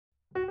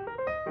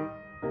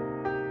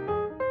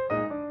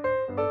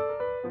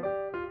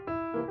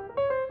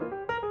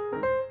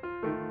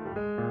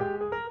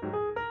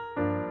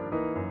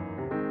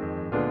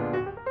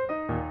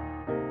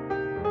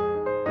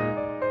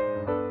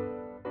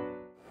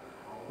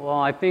Well,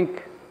 I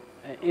think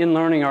in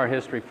learning art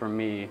history for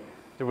me,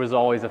 there was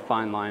always a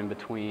fine line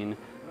between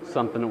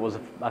something that was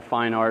a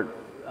fine art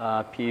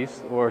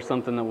piece or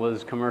something that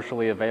was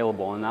commercially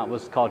available, and that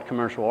was called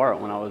commercial art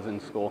when I was in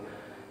school.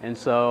 And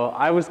so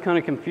I was kind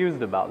of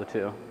confused about the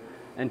two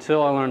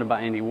until I learned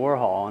about Andy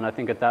Warhol, and I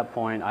think at that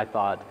point I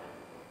thought,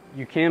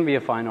 you can be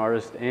a fine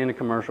artist and a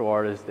commercial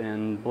artist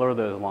and blur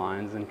those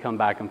lines and come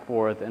back and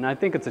forth. And I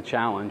think it's a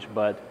challenge,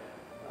 but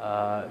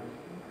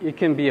it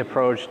can be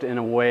approached in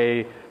a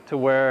way to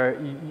where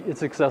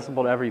it's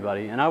accessible to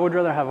everybody. And I would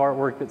rather have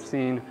artwork that's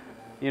seen,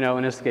 in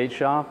a skate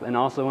shop and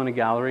also in a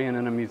gallery and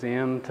in a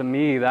museum. To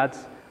me, that's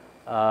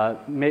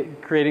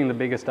creating the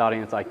biggest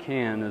audience I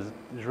can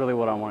is really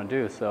what I want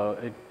to do. So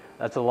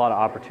that's a lot of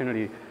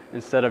opportunity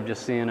instead of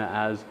just seeing it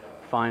as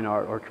fine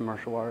art or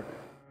commercial art.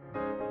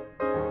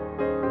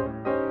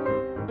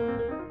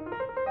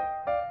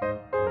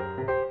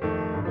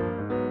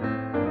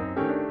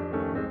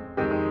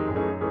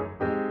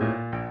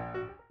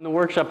 In the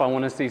workshop, I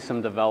want to see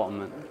some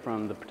development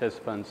from the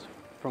participants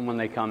from when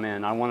they come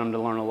in. I want them to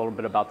learn a little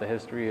bit about the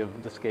history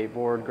of the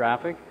skateboard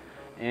graphic,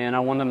 and I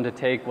want them to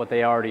take what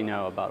they already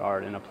know about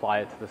art and apply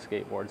it to the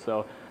skateboard.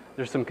 So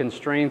there's some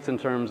constraints in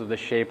terms of the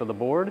shape of the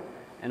board,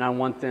 and I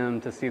want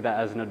them to see that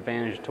as an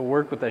advantage to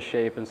work with that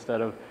shape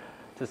instead of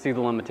to see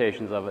the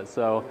limitations of it.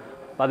 So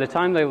by the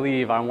time they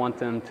leave, I want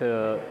them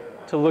to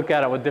look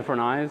at it with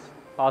different eyes,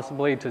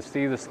 possibly to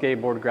see the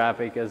skateboard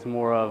graphic as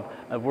more of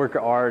a work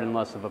of art and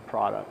less of a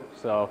product.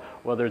 So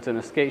whether it's in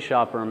a skate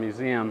shop or a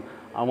museum,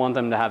 I want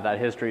them to have that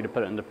history to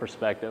put it into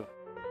perspective.